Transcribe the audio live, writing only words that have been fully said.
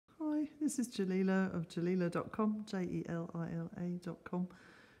this is Jelila of jelila.com, Jelila.com,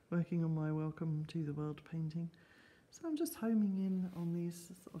 working on my Welcome to the World painting. So I'm just homing in on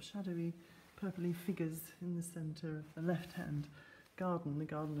these sort of shadowy, purpley figures in the centre of the left-hand garden, the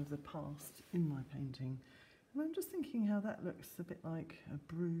garden of the past, in my painting. And I'm just thinking how that looks a bit like a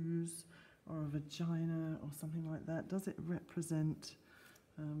bruise or a vagina or something like that. Does it represent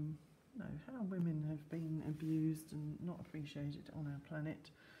how women have been abused and not appreciated on our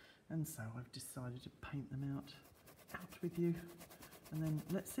planet? And so I've decided to paint them out with you, and then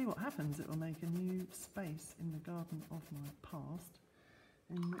let's see what happens. It will make a new space in the garden of my past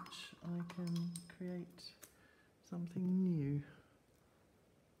in which I can create something new.